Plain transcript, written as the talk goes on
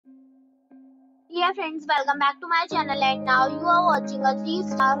dear friends, welcome back to my channel, and now you are watching a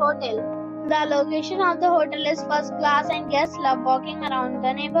 3-star hotel. The location of the hotel is first class and guests love walking around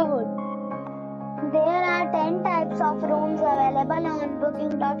the neighborhood. There are 10 types of rooms available on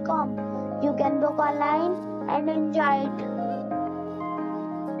booking.com. You can book online and enjoy it.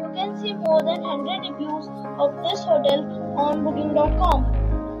 You can see more than 100 reviews of this hotel on booking.com.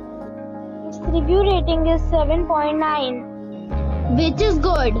 Its review rating is 7.9, which is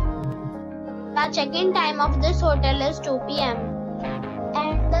good. The check-in time of this hotel is 2 p.m.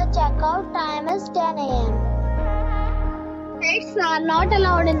 and the check-out time is 10 a.m. Pets are not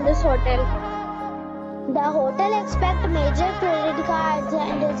allowed in this hotel. The hotel accepts major credit cards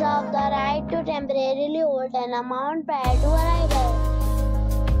and reserves the right to temporarily hold an amount prior to arrival.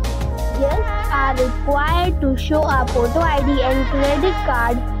 Guests are required to show a photo ID and credit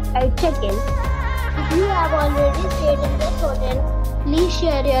card at check-in. If you have already stayed in this hotel, please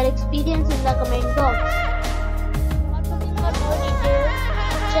share your experience in the comment box. For booking or more details,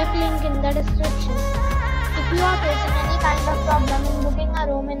 check link in the description. If you are facing any kind of problem in booking a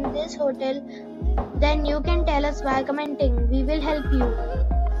room in this hotel, then you can tell us by commenting. We will help you.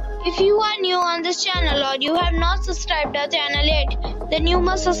 If you are new on this channel or you have not subscribed our channel yet, then you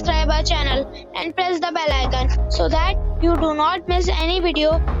must subscribe our channel and press the bell icon so that you do not miss any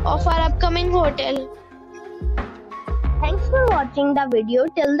video of our upcoming hotel. Thanks for watching the video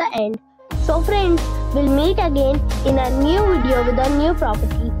till the end. So friends, we'll meet again in a new video with a new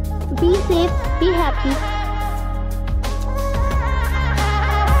property. Be safe, be happy.